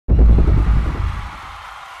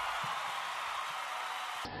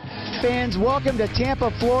fans, welcome to Tampa,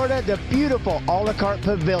 Florida, the beautiful a la carte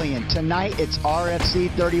pavilion. Tonight it's RFC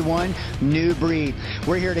 31 New Breed.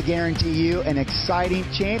 We're here to guarantee you an exciting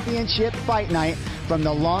championship fight night from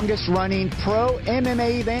the longest running pro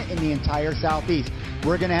MMA event in the entire Southeast.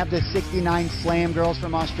 We're going to have the 69 Slam girls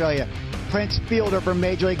from Australia. Prince Fielder from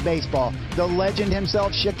Major League Baseball. The legend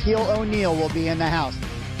himself, Shaquille O'Neal, will be in the house.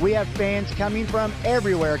 We have fans coming from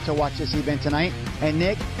everywhere to watch this event tonight. And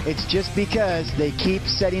Nick, it's just because they keep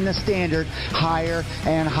setting the standard higher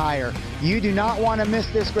and higher. You do not want to miss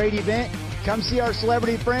this great event. Come see our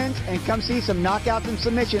celebrity friends and come see some knockouts and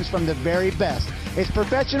submissions from the very best. It's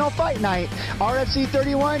Professional Fight Night. RFC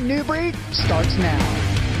 31 New Breed starts now.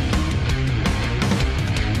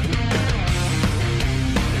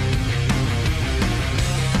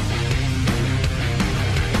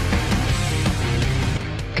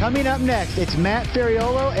 Coming up next, it's Matt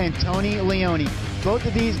Ferraiolo and Tony Leone. Both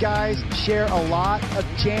of these guys share a lot of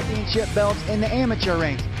championship belts in the amateur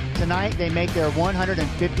ranks. Tonight, they make their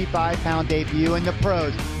 155-pound debut in the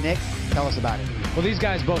pros. Nick, tell us about it. Well, these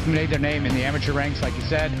guys both made their name in the amateur ranks, like you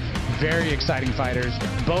said. Very exciting fighters,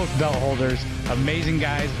 both belt holders, amazing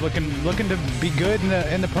guys, looking to be good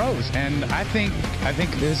in the pros. And I think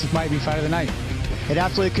this might be fight of the night. It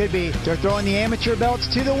absolutely could be. They're throwing the amateur belts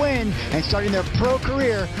to the wind and starting their pro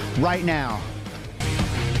career right now.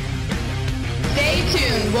 Stay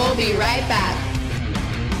tuned. We'll be right back.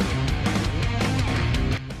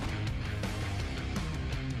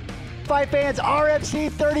 Fight fans, RFC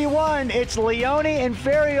 31. It's Leone and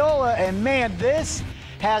Ferraiolo, and man, this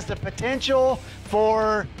has the potential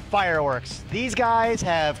for fireworks. These guys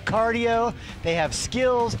have cardio, they have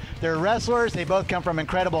skills, they're wrestlers, they both come from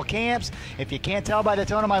incredible camps. If you can't tell by the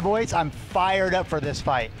tone of my voice, I'm fired up for this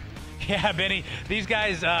fight. Yeah, Benny, these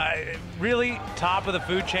guys really top of the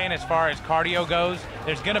food chain as far as cardio goes.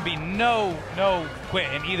 There's going to be no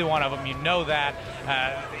quit in either one of them. You know that.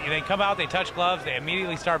 They come out, they touch gloves, they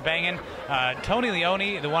immediately start banging. Tony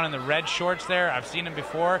Leone, the one in the red shorts there, I've seen him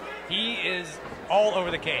before. He is all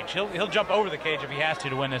over the cage. He'll jump over the cage if he has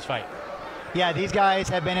to win this fight. Yeah, these guys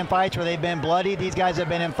have been in fights where they've been bloody. These guys have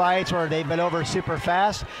been in fights where they've been over super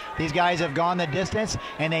fast. These guys have gone the distance,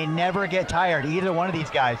 and they never get tired, either one of these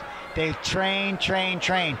guys. They train.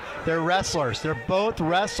 They're wrestlers. They're both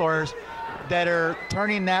wrestlers that are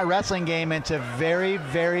turning that wrestling game into very,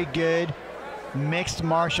 very good mixed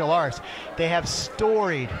martial arts. They have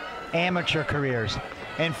storied amateur careers.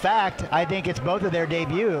 In fact, I think it's both of their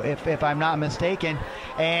debut, if I'm not mistaken.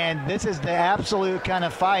 And this is the absolute kind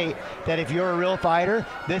of fight that if you're a real fighter,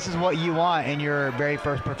 this is what you want in your very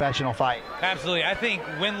first professional fight. Absolutely. I think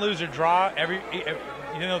win, lose, or draw,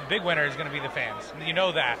 the big winner is going to be the fans. You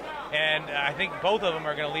know that. And I think both of them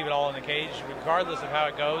are going to leave it all in the cage, regardless of how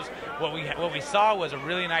it goes. What we saw was a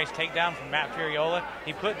really nice takedown from Matt Ferraiolo.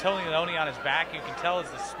 He put Tony Leone on his back. You can tell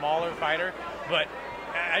he's the smaller fighter, but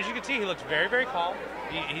as you can see, he looks very, very calm.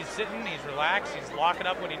 He's sitting, he's relaxed, he's locking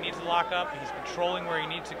up when he needs to lock up, he's controlling where he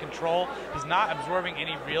needs to control. He's not absorbing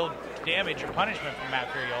any real damage or punishment from Matt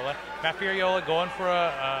Ferraiolo. Matt Ferraiolo going for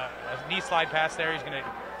a knee slide pass there. He's going to,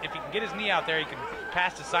 if he can get his knee out there, he can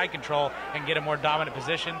pass to side control and get a more dominant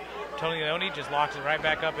position. Tony Leone just locks it right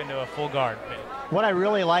back up into a full guard. What I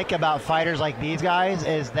really like about fighters like these guys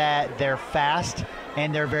is that they're fast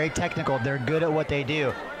and they're very technical. They're good at what they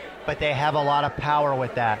do, but they have a lot of power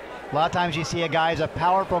with that. A lot of times you see a guy who's a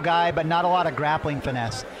powerful guy, but not a lot of grappling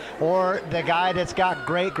finesse. Or the guy that's got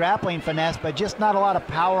great grappling finesse, but just not a lot of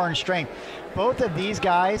power and strength. Both of these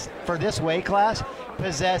guys, for this weight class,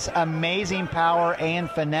 possess amazing power and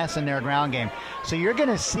finesse in their ground game. So you're going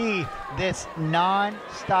to see this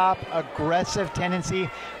non-stop aggressive tendency,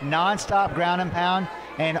 non-stop ground and pound,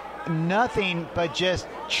 and nothing but just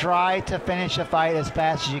try to finish a fight as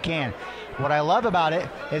fast as you can. What I love about it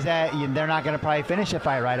is that they're not going to probably finish a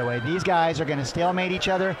fight right away. These guys are going to stalemate each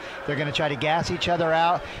other. They're going to try to gas each other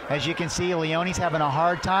out. As you can see, Leone's having a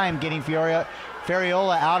hard time getting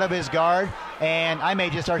Ferraiolo out of his guard. And I may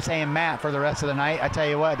just start saying Matt for the rest of the night. I tell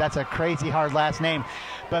you what, that's a crazy hard last name.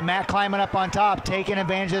 But Matt climbing up on top, taking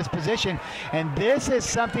advantage of this position. And this is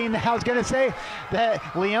something that I was going to say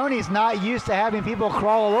that Leone's not used to having people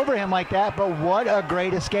crawl all over him like that, but what a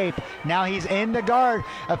great escape. Now he's in the guard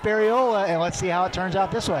of Ferraiolo, and let's see how it turns out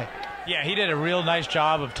this way. Yeah, he did a real nice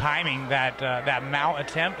job of timing that mount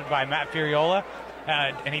attempt by Matt Ferraiolo.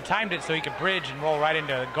 And he timed it so he could bridge and roll right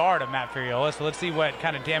into the guard of Matt Ferraiolo. So let's see what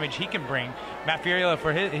kind of damage he can bring. Matt Ferraiolo,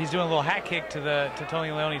 he's doing a little hat kick to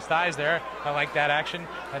Tony Leone's thighs there. I like that action.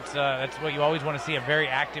 That's what you always want to see, a very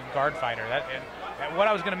active guard fighter. what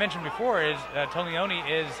I was going to mention before is Tony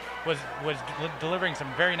Leone was delivering some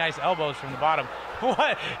very nice elbows from the bottom.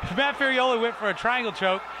 What? Matt Ferraiolo went for a triangle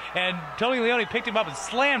choke, and Tony Leone picked him up and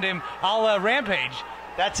slammed him a la Rampage.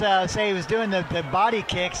 That's say he was doing the body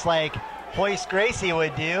kicks like Hoist Gracie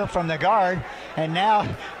would do from the guard, and now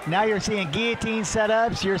you're seeing guillotine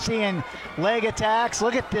setups, you're seeing leg attacks.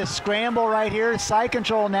 Look at this scramble right here, side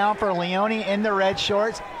control now for Leone in the red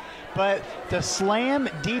shorts. But the slam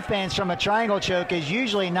defense from a triangle choke is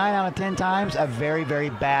usually 9 out of 10 times a very, very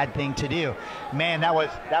bad thing to do. Man, that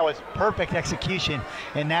was perfect execution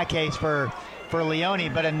in that case for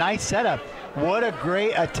Leone, but a nice setup. What a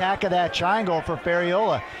great attack of that triangle for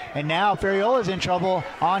Ferraiolo. And now Ferraiolo's in trouble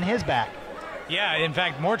on his back. Yeah, in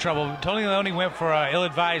fact, more trouble. Tony Leone went for an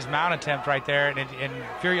ill-advised mount attempt right there, and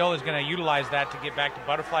Ferraiolo is going to utilize that to get back to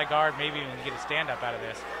butterfly guard, maybe even get a stand-up out of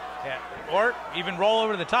this. Yeah, or even roll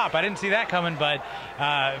over to the top. I didn't see that coming, but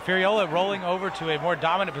Ferraiolo rolling over to a more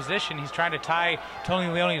dominant position. He's trying to tie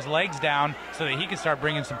Tony Leone's legs down so that he can start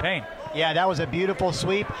bringing some pain. Yeah, that was a beautiful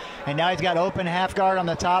sweep, and now he's got open half guard on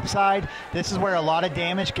the top side. This is where a lot of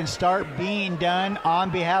damage can start being done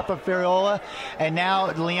on behalf of Ferraiolo, and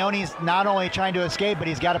now Leone's not only trying to escape, but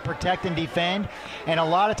he's got to protect and defend. And a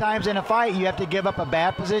lot of times in a fight, you have to give up a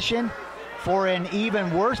bad position for an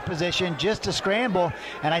even worse position just to scramble,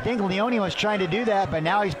 and I think Leone was trying to do that, but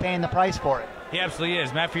now he's paying the price for it. He absolutely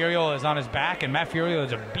is. Matt Ferraiolo is on his back, and Matt Ferraiolo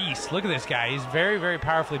is a beast. Look at this guy. He's very, very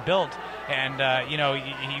powerfully built, and you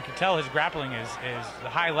can tell his grappling is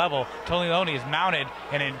high level. Tony Leone is mounted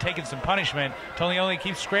and taking some punishment. Tony Leone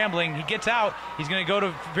keeps scrambling. He gets out. He's going to go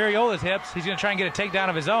to Ferraiolo's hips. He's going to try and get a takedown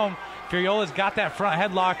of his own. Ferraiolo's got that front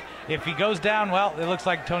headlock. If he goes down, well, it looks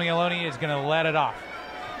like Tony Leone is going to let it off.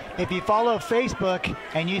 If you follow Facebook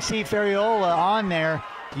and you see Ferraiolo on there,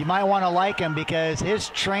 you might want to like him because his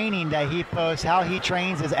training that he posts, how he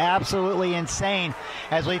trains, is absolutely insane.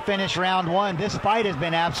 As we finish round 1, this fight has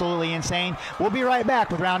been absolutely insane. We'll be right back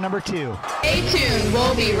with round number 2. Stay tuned.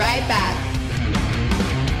 We'll be right back.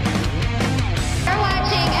 You're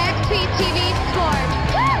watching XPTV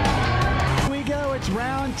Sports. Here we go. It's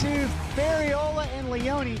round 2. Ferraiolo and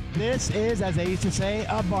Leone. This is, as they used to say,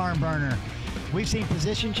 a barn burner. We've seen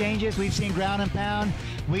position changes, we've seen ground and pound,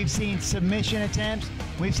 we've seen submission attempts,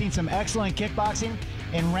 we've seen some excellent kickboxing.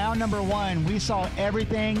 In round number 1, we saw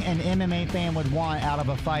everything an MMA fan would want out of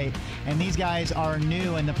a fight, and these guys are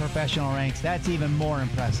new in the professional ranks. That's even more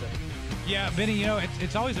impressive. Yeah, Benny,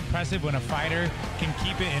 it's always impressive when a fighter can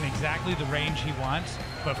keep it in exactly the range he wants,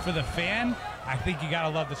 but for the fan, I think you gotta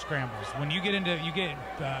love the scrambles. When you get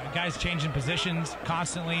guys changing positions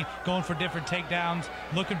constantly, going for different takedowns,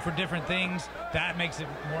 looking for different things, that makes it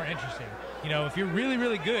more interesting. If you're really,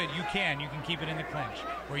 really good, you can keep it in the clinch,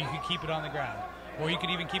 or you can keep it on the ground, or you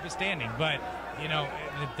could even keep it standing. But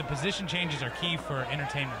the position changes are key for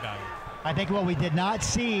entertainment value. I think what we did not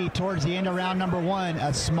see towards the end of round number 1,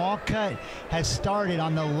 a small cut has started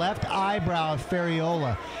on the left eyebrow of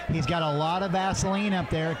Ferraiolo. He's got a lot of Vaseline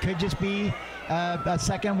up there. It could just be a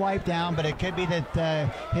second wipe down, but it could be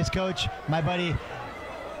that his coach, my buddy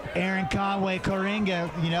Aaron Conway Coringa,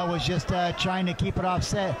 was just trying to keep it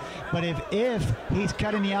offset. But if he's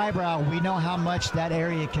cutting the eyebrow, we know how much that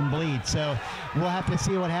area can bleed. So we'll have to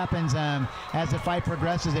see what happens as the fight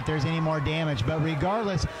progresses, if there's any more damage. But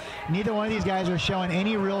regardless, neither one of these guys are showing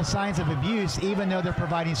any real signs of abuse, even though they're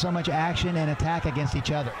providing so much action and attack against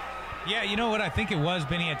each other. Yeah, you know what I think it was,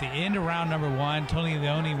 Benny? At the end of round number 1, Tony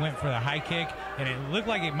Leone went for the high kick, and it looked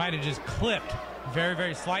like it might have just clipped very,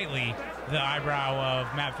 very slightly the eyebrow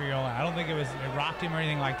of Matt Ferraiolo. I don't think it rocked him or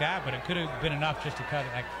anything like that, but it could have been enough just to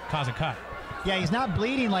cause a cut. Yeah, he's not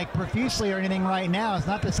bleeding like profusely or anything right now. It's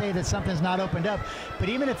not to say that something's not opened up, but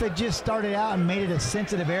even if it just started out and made it a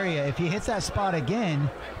sensitive area, if he hits that spot again,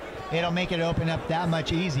 it'll make it open up that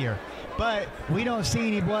much easier. But we don't see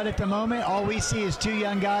any blood at the moment. All we see is 2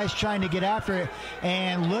 young guys trying to get after it.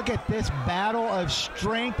 And look at this battle of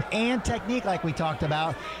strength and technique, like we talked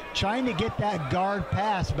about, trying to get that guard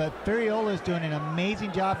pass. But Ferraiolo is doing an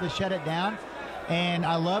amazing job to shut it down. And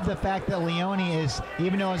I love the fact that Leone is,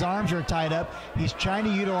 even though his arms are tied up, he's trying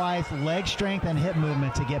to utilize leg strength and hip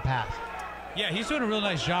movement to get past. Yeah, he's doing a real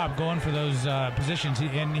nice job going for those positions,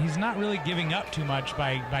 and he's not really giving up too much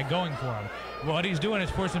by going for them. What he's doing is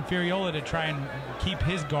forcing Ferraiolo to try and keep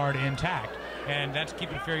his guard intact, and that's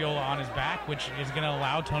keeping Ferraiolo on his back, which is going to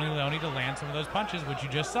allow Tony Leone to land some of those punches, which you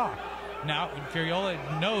just saw. Now,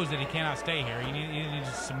 Ferraiolo knows that he cannot stay here. He needs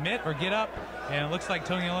to submit or get up, and it looks like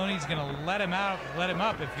Tony Leone is going to let him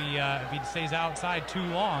up if he stays outside too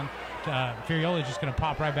long. Ferraiolo is just going to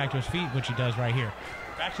pop right back to his feet, which he does right here.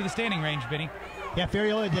 Back to the standing range, Benny. Yeah,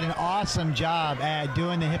 Ferraiolo did an awesome job at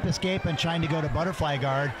doing the hip escape and trying to go to butterfly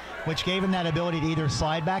guard, which gave him that ability to either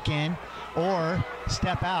slide back in or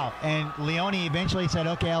step out. And Leone eventually said,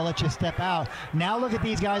 okay, I'll let you step out. Now look at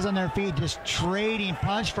these guys on their feet just trading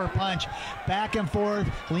punch for punch, back and forth.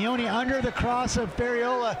 Leone under the cross of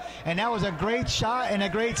Ferraiolo, and that was a great shot and a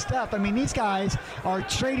great step. I mean, these guys are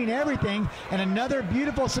trading everything, and another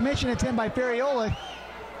beautiful submission attempt by Ferraiolo.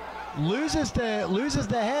 Loses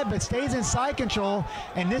the head, but stays in side control.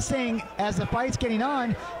 And this thing, as the fight's getting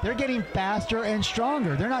on, they're getting faster and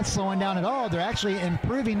stronger. They're not slowing down at all. They're actually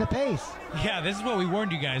improving the pace. Yeah, this is what we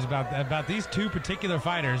warned you guys about these two particular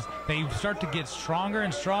fighters. They start to get stronger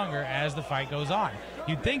and stronger as the fight goes on.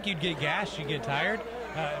 You'd think you'd get gassed, you'd get tired.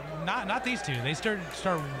 Not these two. They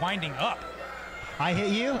start winding up. I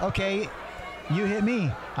hit you, okay. You hit me.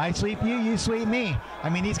 I sweep you, you sweep me. I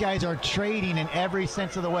mean, these guys are trading in every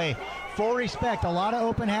sense of the way. Full respect. A lot of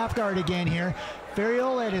open half guard again here.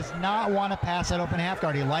 Ferraiolo does not want to pass that open half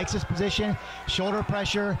guard. He likes his position, shoulder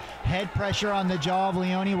pressure, head pressure on the jaw of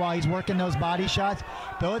Leone while he's working those body shots.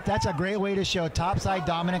 That's a great way to show topside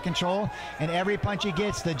dominant control. And every punch he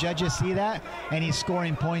gets, the judges see that, and he's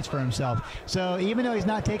scoring points for himself. So even though he's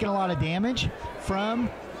not taking a lot of damage from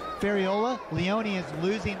Ferraiolo, Leone is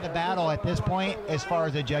losing the battle at this point as far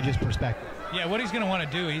as the judge's perspective. Yeah, what he's going to want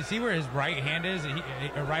to do, you see where his right hand is,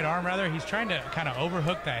 or right arm rather, he's trying to kind of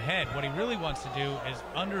overhook that head. What he really wants to do is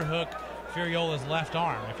underhook Ferraiolo's left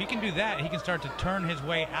arm. If he can do that, he can start to turn his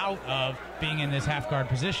way out of being in this half guard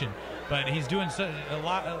position. But he's doing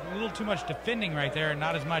a little too much defending right there and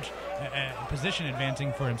not as much position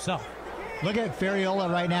advancing for himself. Look at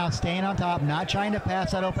Ferraiolo right now, staying on top, not trying to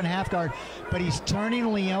pass that open half guard, but he's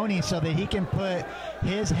turning Leone so that he can put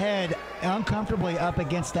his head uncomfortably up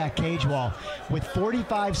against that cage wall. With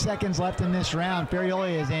 45 seconds left in this round,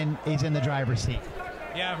 Ferraiolo is in the driver's seat.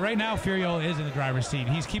 Yeah, right now Ferraiolo is in the driver's seat.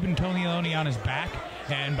 He's keeping Tony Leone on his back,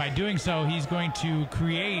 and by doing so, he's going to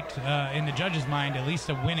create, in the judge's mind, at least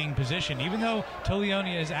a winning position. Even though Tony Leone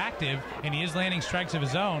is active and he is landing strikes of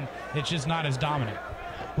his own, it's just not as dominant.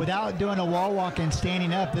 Without doing a wall walk and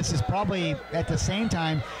standing up, this is probably at the same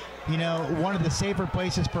time, you know, one of the safer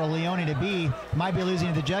places for Leone to be. Might be losing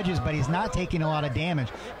to the judges, but he's not taking a lot of damage.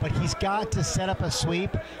 But he's got to set up a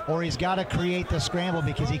sweep, or he's got to create the scramble,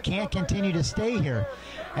 because he can't continue to stay here.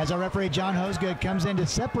 As our referee John Hosegood comes in to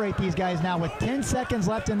separate these guys now with 10 seconds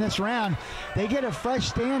left in this round, they get a fresh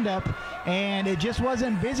stand-up, and it just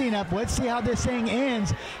wasn't busy enough. Let's see how this thing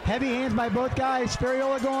ends. Heavy hands by both guys.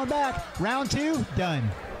 Ferraiolo going back. Round 2, done.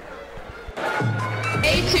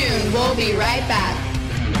 Stay tuned. We'll be right back.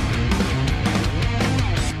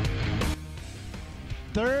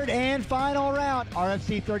 Third and final round,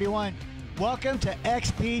 RFC 31. Welcome to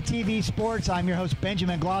XPTV Sports. I'm your host,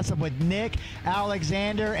 Benjamin Glossop, with Nick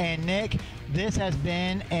Alexander. And Nick, this has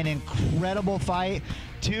been an incredible fight.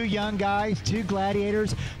 Two young guys, two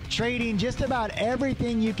gladiators, trading just about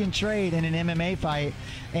everything you can trade in an MMA fight.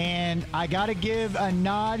 And I got to give a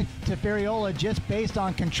nod to Ferraiolo just based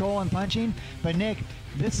on control and punching. But Nick,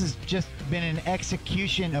 this has just been an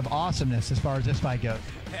execution of awesomeness as far as this fight goes.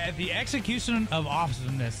 The execution of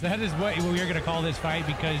awesomeness. That is what we're going to call this fight,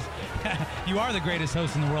 because you are the greatest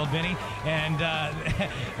host in the world, Benny,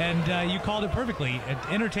 and you called it perfectly. An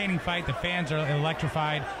entertaining fight. The fans are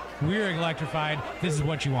electrified. We're electrified. This is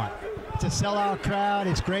what you want. It's a sellout crowd.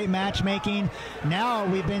 It's great matchmaking. Now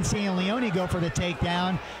we've been seeing Leone go for the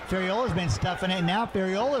takedown. Ferraiolo's been stuffing it. Now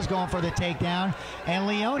Ferraiolo's going for the takedown. And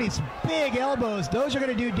Leone's big elbows, those are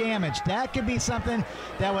going to do damage. That could be something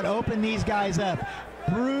that would open these guys up.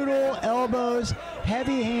 Brutal elbows,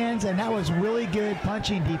 heavy hands, and that was really good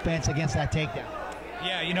punching defense against that takedown.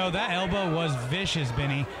 Yeah, you know, that elbow was vicious,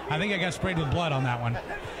 Benny. I think I got sprayed with blood on that one.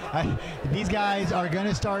 These guys are going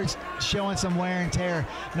to start showing some wear and tear.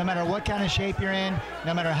 No matter what kind of shape you're in,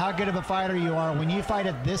 no matter how good of a fighter you are, when you fight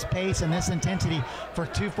at this pace and this intensity for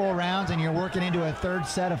 2 full rounds and you're working into a third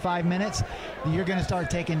set of 5 minutes, you're going to start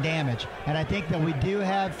taking damage. And I think that we do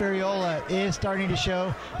have Ferraiolo is starting to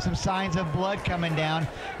show some signs of blood coming down.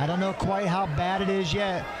 I don't know quite how bad it is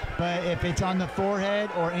yet, but if it's on the forehead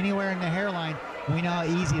or anywhere in the hairline, we know how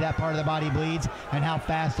easy that part of the body bleeds and how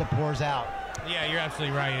fast it pours out. Yeah, you're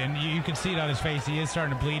absolutely right, and you can see it on his face. He is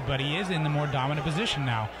starting to bleed, but he is in the more dominant position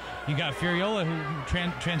now. You got Ferraiolo, who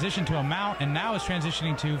transitioned to a mount, and now is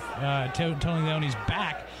transitioning to Tony Leone's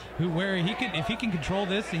back, where if he can control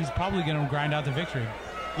this, he's probably going to grind out the victory.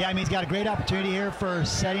 Yeah, I mean, he's got a great opportunity here for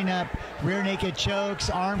setting up rear naked chokes,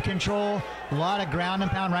 arm control, a lot of ground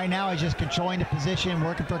and pound. Right now he's just controlling the position,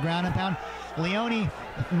 working for ground and pound. Leone,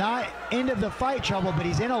 not end of the fight trouble, but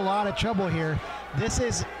he's in a lot of trouble here. This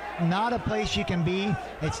is not a place you can be.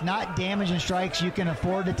 It's not damage and strikes you can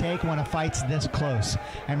afford to take when a fight's this close.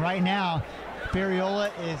 And right now, Ferraiolo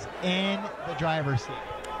is in the driver's seat.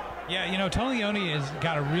 Yeah, you know, Tony Leone has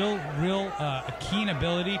got a real keen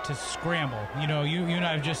ability to scramble. You know, you and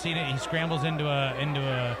I have just seen it. He scrambles into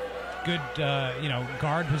a good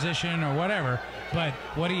guard position or whatever. But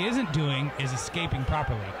what he isn't doing is escaping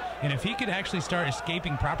properly. And if he could actually start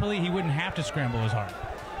escaping properly, he wouldn't have to scramble as hard.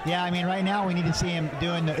 Yeah, I mean, right now we need to see him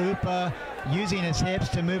doing the UPA, using his hips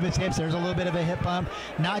to move his hips. There's a little bit of a hip bump,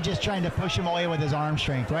 not just trying to push him away with his arm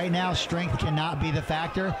strength. Right now, strength cannot be the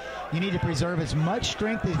factor. You need to preserve as much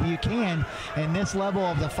strength as you can in this level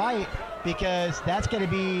of the fight, because that's going to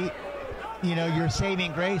be, you know, your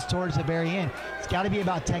saving grace towards the very end. It's got to be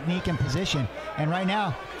about technique and position. And right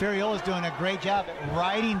now, Ferraiolo is doing a great job at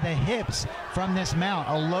riding the hips from this mount,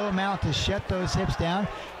 a low mount to shut those hips down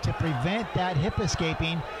to prevent that hip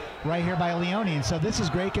escaping right here by Leone. And so this is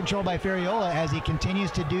great control by Ferraiolo as he continues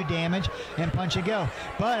to do damage and punch and go.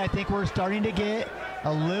 But I think we're starting to get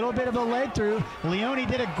a little bit of a leg through. Leone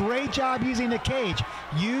did a great job using the cage.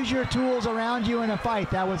 Use your tools around you in a fight.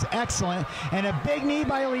 That was excellent. And a big knee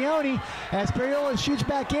by Leone as Ferraiolo shoots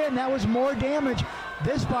back in. That was more damage.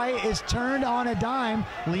 This fight is turned on a dime.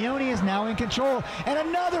 Leone is now in control. And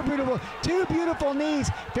another two beautiful knees.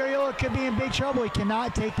 Ferraiolo could be in big trouble. He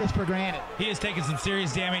cannot take this for granted. He has taken some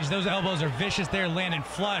serious damage. Those elbows are vicious. They're landing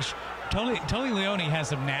flush. Tony Leone has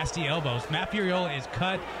some nasty elbows. Matt Ferraiolo is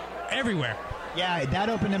cut everywhere. Yeah, that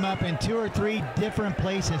opened him up in 2 or 3 different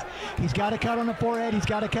places. He's got a cut on the forehead. He's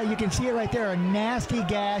got a cut. You can see it right there, a nasty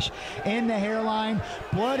gash in the hairline.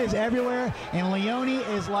 Blood is everywhere, and Leone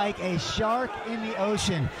is like a shark in the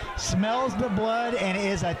ocean. Smells the blood and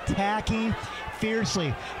is attacking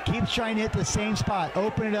fiercely. Keeps trying to hit the same spot.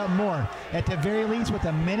 Open it up more. At the very least, with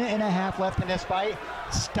 1.5 minutes left in this fight,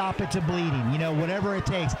 stop it to bleeding. You know, whatever it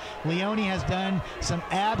takes. Leone has done some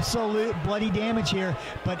absolute bloody damage here,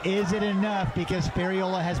 but is it enough? Because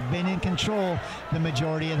Ferraiolo has been in control the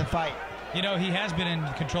majority of the fight. You know, he has been in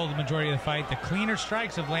control of the majority of the fight. The cleaner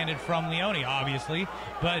strikes have landed from Leone, obviously,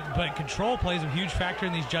 but control plays a huge factor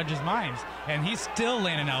in these judges' minds, and he's still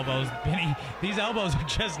landing elbows. Benny, these elbows are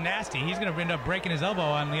just nasty. He's going to end up breaking his elbow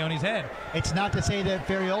on Leone's head. It's not to say that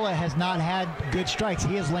Ferraiolo has not had good strikes.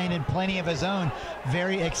 He has landed plenty of his own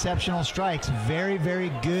very exceptional strikes. Very, very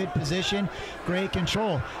good position, great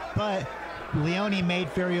control. But Leone made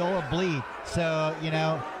Ferraiolo bleed. So, you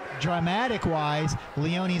know, dramatic-wise,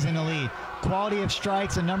 Leone's in the lead. Quality of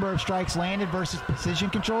strikes, the number of strikes landed versus precision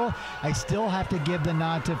control, I still have to give the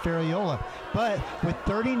nod to Ferraiolo. But with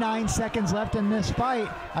 39 seconds left in this fight,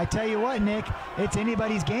 I tell you what, Nick, it's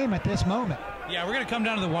anybody's game at this moment. Yeah, we're going to come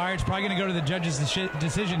down to the wire. It's probably going to go to the judge's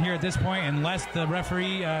decision here at this point, unless the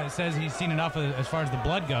referee says he's seen enough as far as the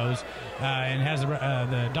blood goes and has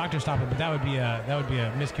the doctor stop it. But that would be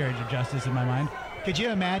a miscarriage of justice in my mind. Could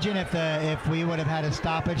you imagine if we would have had a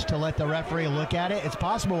stoppage to let the referee look at it? It's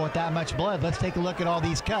possible with that much blood. Let's take a look at all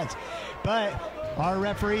these cuts. But our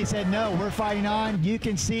referee said, no, we're fighting on. You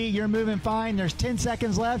can see you're moving fine. There's 10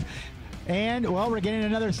 seconds left. And, well, we're getting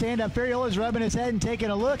another stand-up. Ferraiolo's rubbing his head and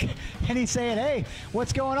taking a look. And he's saying, hey,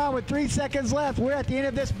 what's going on with 3 seconds left? We're at the end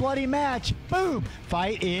of this bloody match. Boom!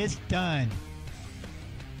 Fight is done.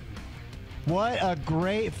 What a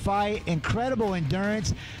great fight. Incredible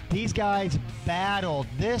endurance. These guys battled.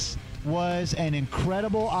 This was an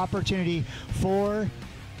incredible opportunity for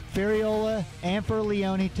Ferraiolo and for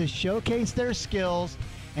Leone to showcase their skills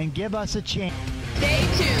and give us a chance. Stay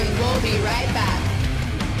tuned. We'll be right back.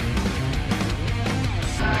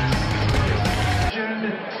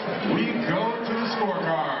 We go to the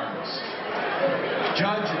scorecards.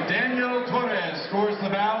 Judge Daniel Torres scores the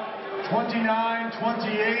bout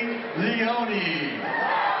 29-28 Leone.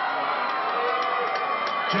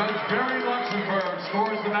 Judge Barry Luxembourg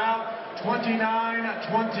scores the bout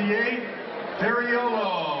 29-28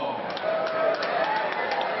 Ferraiolo.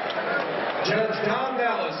 Judge Don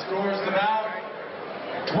Dallas scores the bout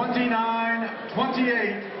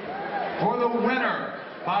 29-28 for the winner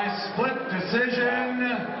by split decision,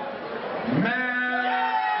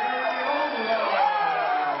 Matt Ferraiolo.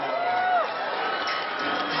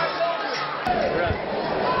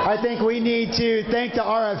 I think we need to thank the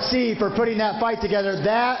RFC for putting that fight together.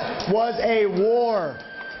 That was a war.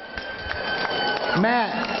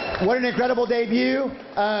 Matt, what an incredible debut.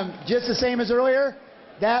 Just the same as earlier,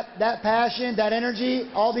 that passion, that energy,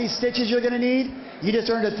 all these stitches you're going to need, you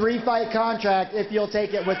just earned a 3-fight contract if you'll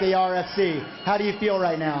take it with the RFC. How do you feel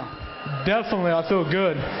right now? Definitely, I feel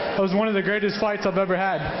good. It was one of the greatest fights I've ever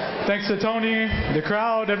had. Thanks to Tony, the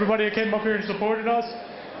crowd, everybody that came up here and supported us.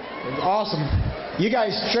 Awesome. You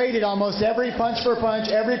guys traded almost every punch for punch,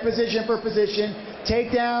 every position for position,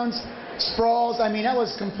 takedowns, sprawls. I mean, that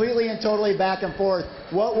was completely and totally back and forth.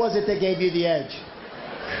 What was it that gave you the edge?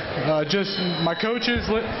 Just my coaches,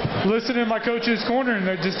 listen to my coach's corner, and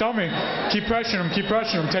they just tell me, keep pressuring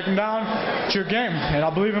them, take them down. It's your game. And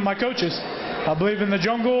I believe in my coaches. I believe in the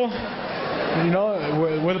jungle. You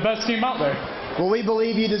know, we're the best team out there. Well, we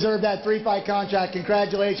believe you deserve that 3-fight contract.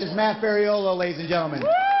 Congratulations, Matt Ferraiolo, ladies and gentlemen.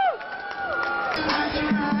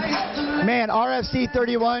 Man, RFC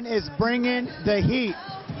 31 is bringing the heat.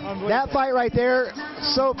 That fight right there,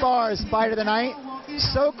 so far, is fight of the night.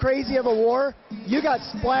 So crazy of a war. You got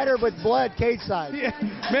splattered with blood cage side. Yeah,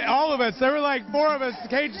 man, all of us. There were like 4 of us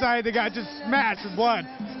cage side that got just smashed with blood.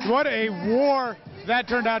 What a war that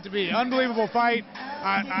turned out to be. Unbelievable fight.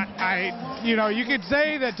 You know, you could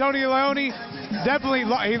say that Tony Leone definitely,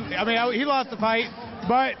 he lost the fight,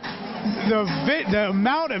 but the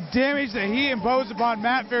amount of damage that he imposed upon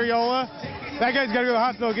Matt Ferraiolo, that guy's got to go to the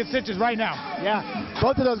hospital and get stitches right now. Yeah,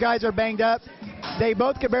 both of those guys are banged up. They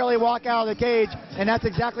both could barely walk out of the cage, and that's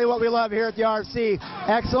exactly what we love here at the RFC.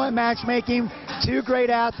 Excellent matchmaking, 2 great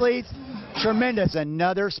athletes, tremendous.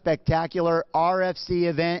 Another spectacular RFC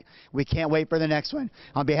event. We can't wait for the next one.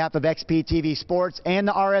 On behalf of XPTV Sports and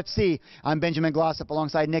the RFC, I'm Benjamin Glossop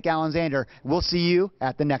alongside Nick Alexander. We'll see you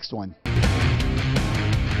at the next one.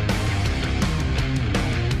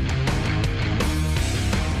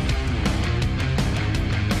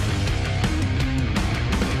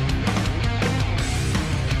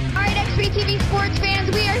 XPTV Sports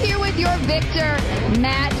fans, we are here with your victor,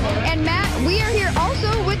 Matt. And Matt, we are here also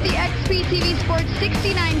with the XPTV Sports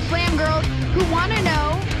 69 Slam girls who want to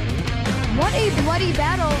know, what a bloody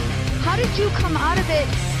battle. How did you come out of it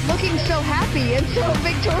looking so happy and so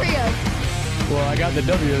victorious? Well, I got the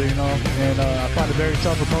W, you know, and I fought a very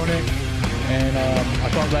tough opponent, and I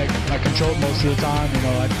felt like I controlled most of the time. You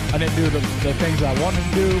know, I didn't do the things I wanted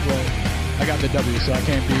to do, but I got the W, so I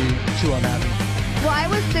can't be too unhappy. Well, I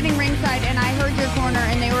was sitting ringside and I heard your corner,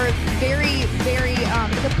 and they were very, very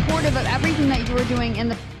supportive of everything that you were doing in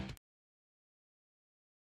the